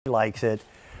likes it.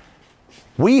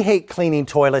 We hate cleaning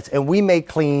toilets, and we may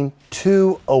clean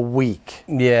 2 a week.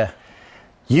 Yeah.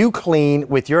 You clean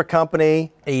with your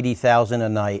company 80,000 a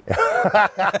night.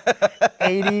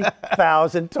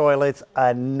 80,000 toilets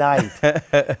a night.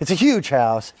 It's a huge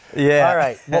house. Yeah. All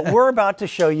right. What we're about to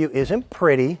show you isn't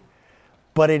pretty,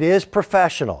 but it is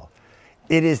professional.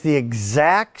 It is the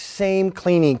exact same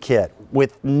cleaning kit,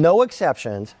 with no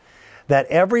exceptions, that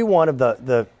every one of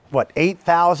the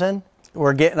 8,000?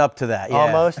 We're getting up to that, yeah.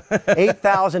 Almost.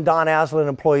 8,000 Don Aslett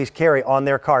employees carry on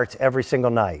their carts every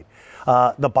single night.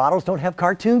 The bottles don't have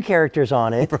cartoon characters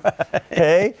on it. Right.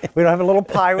 Okay? We don't have a little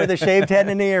pie with a shaved head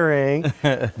and an earring.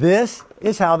 This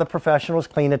is how the professionals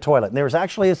clean a toilet. And there's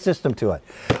actually a system to it.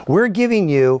 We're giving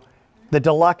you the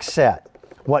Deluxe set.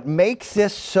 What makes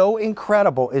this so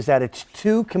incredible is that it's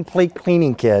 2 complete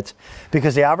cleaning kits,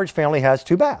 because the average family has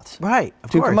 2 baths. Right,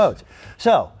 of 2 course. commodes.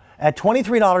 So, at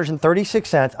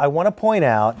 $23.36, I want to point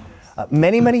out,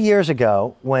 many, many years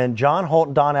ago, when John Holt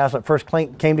and Don Aslett first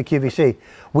came to QVC,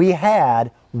 we had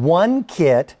 1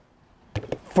 kit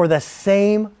for the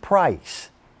same price.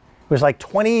 It was like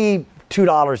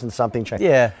 $22 and something change.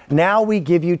 Yeah. Now we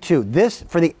give you 2. This,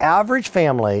 for the average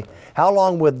family, how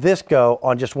long would this go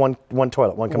on just one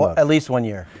toilet, one commode? Well, at least 1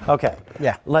 year. Okay.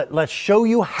 Yeah. Let's show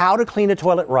you how to clean a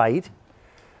toilet right,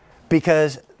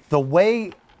 because the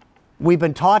way we've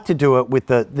been taught to do it with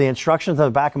the instructions on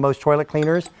the back of most toilet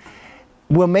cleaners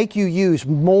will make you use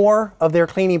more of their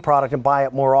cleaning product and buy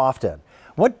it more often.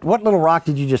 What little rock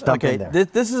did you just dump in there?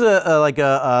 This is like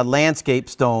a landscape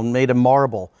stone made of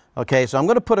marble. Okay, so I'm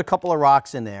going to put a couple of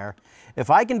rocks in there. If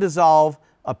I can dissolve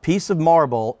a piece of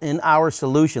marble in our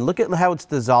solution, look at how it's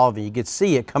dissolving. You can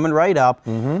see it coming right up.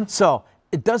 Mm-hmm. So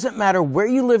it doesn't matter where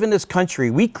you live in this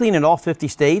country. We clean in all 50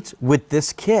 states with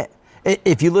this kit.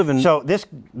 If you live in... So this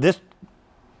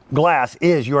glass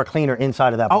is your cleaner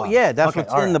inside of that bottle? Oh, yeah, that's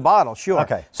what's in the bottle, sure.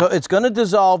 Okay. So it's going to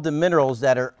dissolve the minerals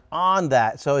that are on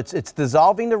that. So it's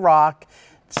dissolving the rock.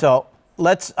 So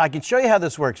I can show you how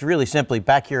this works really simply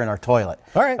back here in our toilet.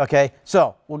 All right. Okay,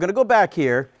 so we're going to go back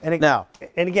here. And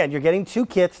again, you're getting 2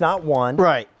 kits, not 1.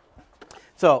 Right.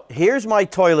 So here's my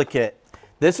toilet kit.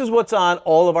 This is what's on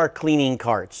all of our cleaning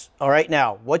carts. All right,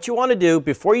 now, what you want to do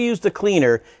before you use the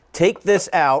cleaner, take this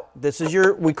out. This is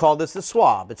we call this a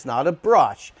swab. It's not a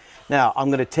brush. Now, I'm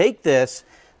going to take this.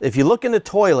 If you look in the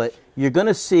toilet, you're going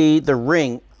to see the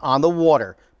ring on the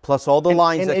water, plus all the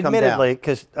lines that come down. Admittedly,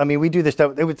 because, I mean, we do this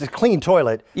stuff. It was a clean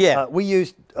toilet. Yeah. We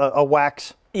used a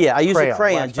wax. Yeah, I use a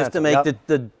crayon just to make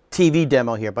the TV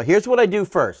demo here. But here's what I do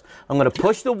first. I'm going to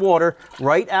push the water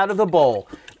right out of the bowl.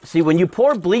 See, when you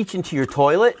pour bleach into your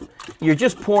toilet, you're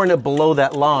just pouring it below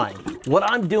that line. What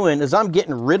I'm doing is I'm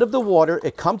getting rid of the water.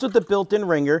 It comes with the built-in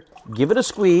wringer. Give it a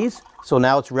squeeze. So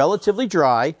now it's relatively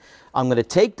dry. I'm going to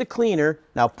take the cleaner,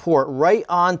 now pour it right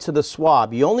onto the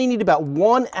swab. You only need about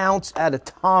 1 ounce at a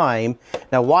time.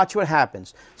 Now watch what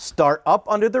happens. Start up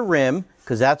under the rim,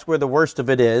 because that's where the worst of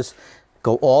it is.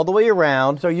 Go all the way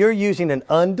around. So you're using an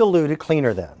undiluted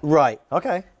cleaner then? Right.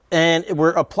 Okay. And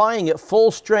we're applying it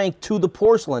full strength to the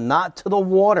porcelain, not to the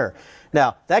water.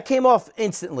 Now, that came off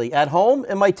instantly. At home,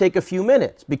 it might take a few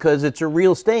minutes because it's a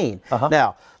real stain.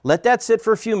 Now, let that sit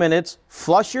for a few minutes.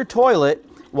 Flush your toilet.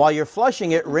 While you're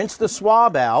flushing it, rinse the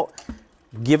swab out.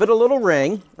 Give it a little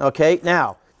ring. Okay,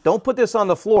 now, don't put this on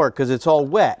the floor because it's all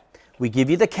wet. We give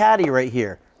you the caddy right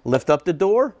here. Lift up the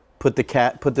door. Put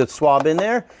the swab in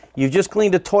there. You've just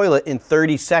cleaned a toilet in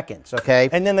 30 seconds, okay?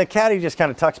 And then the caddy just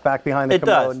kind of tucks back behind the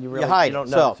commode. And you don't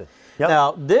notice it. Yep.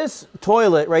 Now, this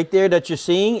toilet right there that you're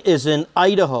seeing is in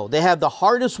Idaho. They have the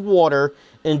hardest water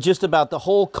in just about the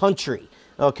whole country,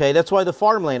 okay? That's why the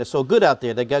farmland is so good out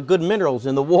there. They got good minerals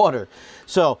in the water.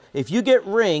 So if you get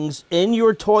rings in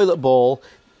your toilet bowl,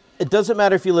 it doesn't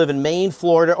matter if you live in Maine,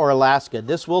 Florida, or Alaska.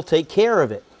 This will take care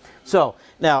of it. So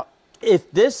now,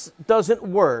 if this doesn't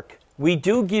work, we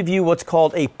do give you what's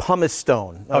called a pumice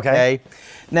stone, okay?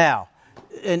 Now,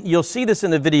 and you'll see this in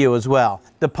the video as well.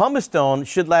 The pumice stone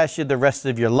should last you the rest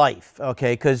of your life,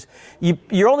 okay? Because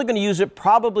you're only going to use it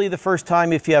probably the first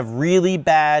time if you have really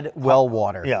bad well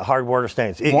water. Yeah, hard water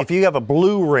stains. If you have a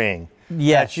blue ring,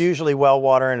 that's usually well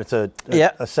water and it's a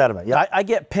sediment. Yep. I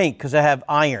get pink because I have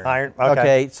iron. Iron,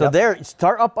 okay. So there,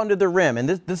 start up under the rim, and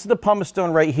this is the pumice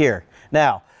stone right here.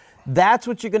 Now, that's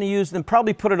what you're going to use, and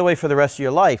probably put it away for the rest of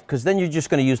your life, because then you're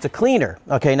just going to use the cleaner.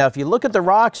 Okay, now if you look at the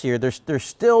rocks here, they're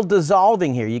still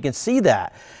dissolving here. You can see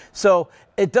that. So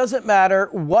it doesn't matter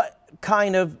what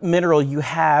kind of mineral you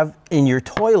have in your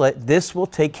toilet, this will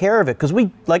take care of it. Because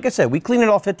like I said, we clean in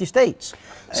all 50 states.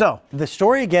 So the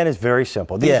story again is very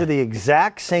simple. These are the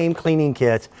exact same cleaning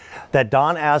kits that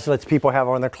Don Aslett's people have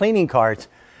on their cleaning carts,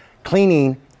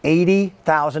 cleaning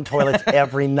 80,000 toilets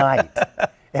every night.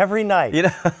 Every night.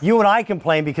 You and I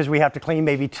complain because we have to clean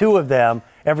maybe 2 of them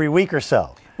every week or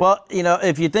so. Well,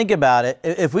 if you think about it,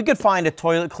 if we could find a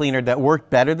toilet cleaner that worked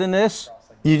better than this,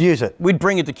 you'd use it. We'd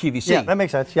bring it to QVC. Yeah, that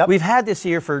makes sense. Yep. We've had this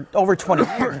here for over 20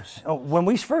 years. When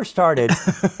we first started,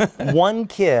 one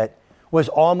kit was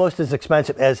almost as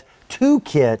expensive as 2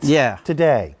 kits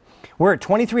today. We're at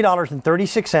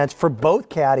 $23.36 for both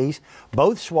caddies,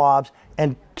 both swabs,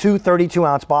 and 2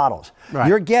 32-ounce bottles. Right.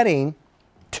 You're getting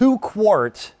 2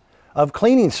 quarts of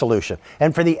cleaning solution.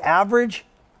 And for the average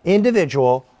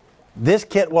individual, this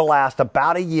kit will last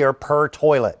about a year per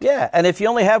toilet. Yeah, and if you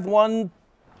only have one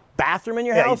bathroom in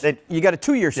your house, you got a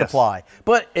 2-year supply.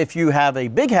 But if you have a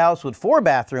big house with 4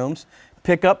 bathrooms,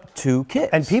 pick up 2 kits.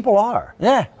 And people are.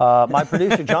 Yeah. My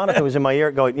producer, Jonathan, was in my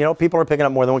ear going, people are picking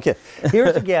up more than 1 kit.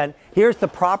 Here's the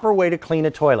proper way to clean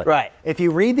a toilet. Right. If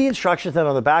you read the instructions that are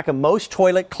on the back of most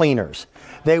toilet cleaners,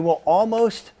 they will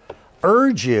almost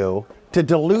urge you to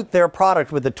dilute their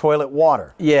product with the toilet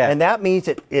water. Yeah. And that means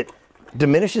it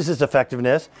diminishes its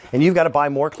effectiveness, and you've got to buy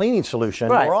more cleaning solution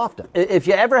more often. If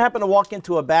you ever happen to walk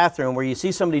into a bathroom where you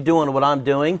see somebody doing what I'm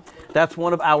doing, that's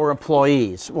one of our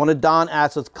employees, one of Don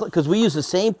Aslett's, because we use the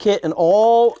same kit in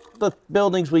all the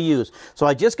buildings we use.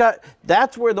 So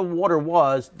that's where the water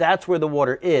was, that's where the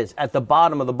water is, at the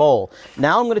bottom of the bowl.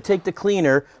 Now I'm going to take the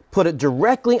cleaner, put it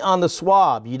directly on the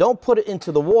swab. You don't put it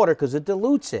into the water because it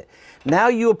dilutes it. Now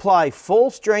you apply full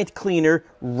strength cleaner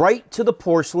right to the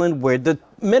porcelain where the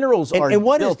minerals are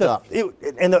built up.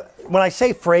 When I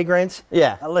say fragrance,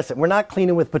 listen, we're not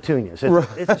cleaning with petunias.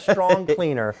 It's a strong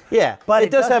cleaner. Yeah, but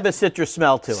it does have a citrus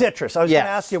smell to it. Citrus. I was going to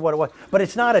ask you what it was, but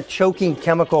it's not a choking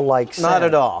chemical-like scent. Not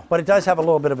at all. But it does have a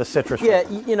little bit of a citrus. Yeah,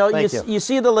 you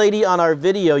see the lady on our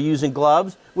video using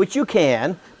gloves, which you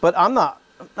can, but I'm not.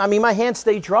 I mean, my hands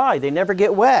stay dry. They never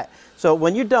get wet. So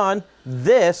when you're done,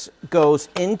 this goes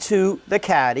into the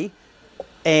caddy,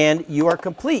 and you are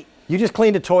complete. You just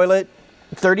cleaned a toilet.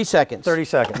 30 seconds. 30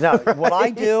 seconds. Now, what I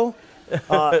do,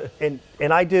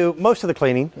 and I do most of the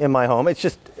cleaning in my home, it's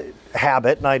just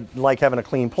habit, and I like having a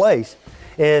clean place,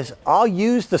 is I'll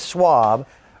use the swab,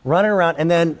 run it around,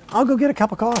 and then I'll go get a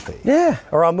cup of coffee. Yeah.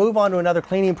 Or I'll move on to another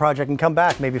cleaning project and come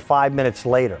back maybe 5 minutes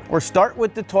later. Or start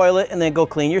with the toilet and then go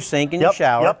clean your sink and your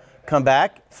shower. Come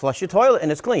back, flush your toilet,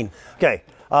 and it's clean. Okay.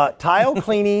 Tile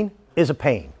cleaning is a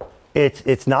pain.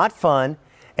 It's not fun.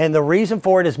 And the reason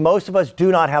for it is most of us do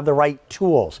not have the right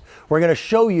tools. We're going to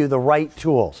show you the right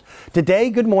tools. Today,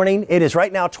 good morning. It is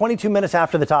right now 22 minutes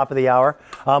after the top of the hour.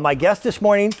 My guest this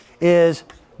morning is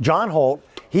John Holt.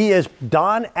 He is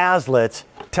Don Aslett's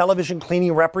television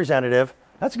cleaning representative.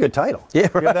 That's a good title. Yeah,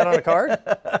 right. You have that on a card?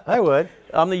 I would.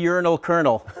 I'm the urinal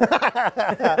colonel.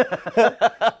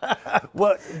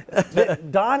 Well,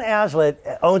 Don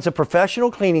Aslett owns a professional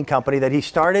cleaning company that he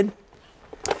started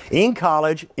in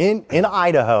college in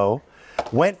Idaho,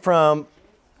 went from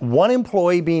 1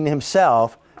 employee being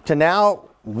himself to now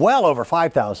well over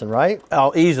 5,000, right?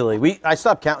 Oh, easily. I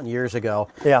stopped counting years ago.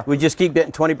 Yeah. We just keep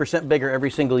getting 20% bigger every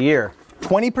single year.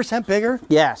 20% bigger?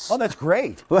 Yes. Oh, that's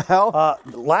great. Well,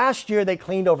 last year they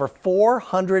cleaned over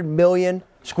 400 million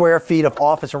square feet of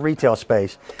office and retail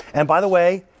space. And by the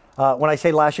way, when I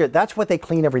say last year, that's what they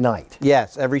clean every night.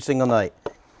 Yes, every single night.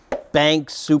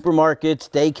 Banks, supermarkets,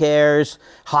 daycares,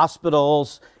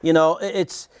 hospitals,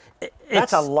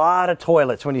 That's a lot of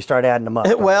toilets when you start adding them up.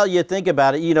 Right? Well, you think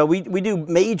about it, we do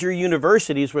major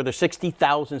universities where there's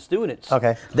 60,000 students.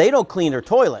 Okay. They don't clean their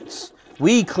toilets.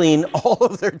 We clean all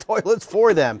of their toilets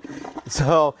for them.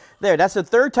 So that's the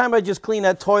 3rd time I just cleaned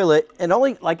that toilet. And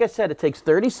only, like I said, it takes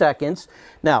 30 seconds.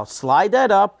 Now, slide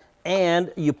that up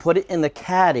and you put it in the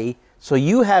caddy so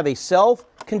you have a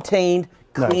self-contained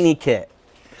cleaning kit.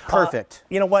 Perfect.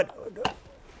 You know what?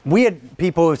 We had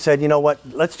people who said,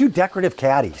 let's do decorative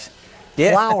caddies.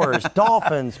 Yeah. Flowers,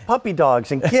 dolphins, puppy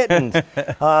dogs, and kittens.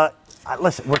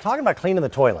 Listen, we're talking about cleaning the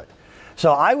toilet.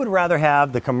 So I would rather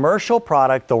have the commercial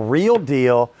product, the real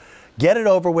deal, get it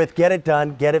over with, get it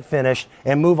done, get it finished,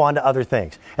 and move on to other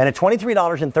things. And at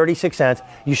 $23.36,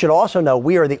 you should also know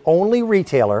we are the only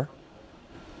retailer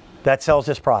that sells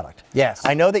this product. Yes.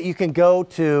 I know that you can go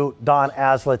to Don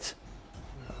Aslett's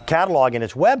catalog in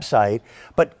his website,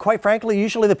 but quite frankly,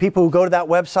 usually the people who go to that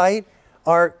website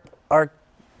are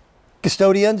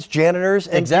custodians, janitors,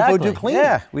 and people who do cleaning.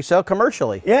 Yeah, we sell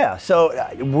commercially. Yeah, so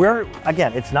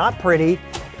it's not pretty,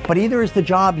 but either is the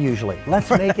job usually.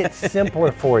 Let's make it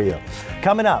simpler for you.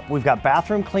 Coming up, we've got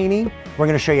bathroom cleaning. We're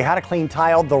going to show you how to clean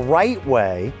tile the right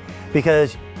way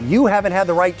because you haven't had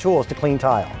the right tools to clean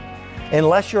tile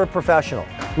unless you're a professional.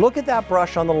 Look at that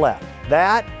brush on the left.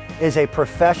 That is a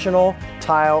professional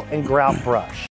tile and grout brush.